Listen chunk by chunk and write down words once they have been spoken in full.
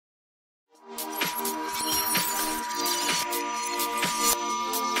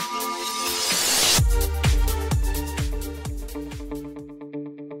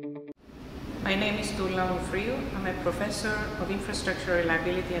name is Toula Onoufriou. I'm a professor of infrastructure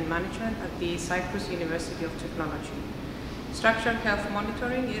reliability and management at the Cyprus University of Technology. Structural health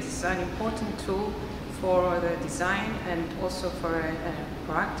monitoring is an important tool for the design and also for a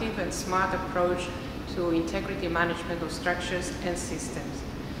proactive and smart approach to integrity management of structures and systems.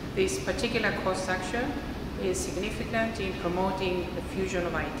 This particular cost action is significant in promoting the fusion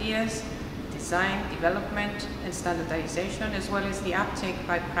of ideas, design, development and standardization, as well as the uptake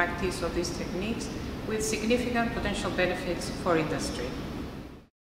by practice of these techniques with significant potential benefits for industry.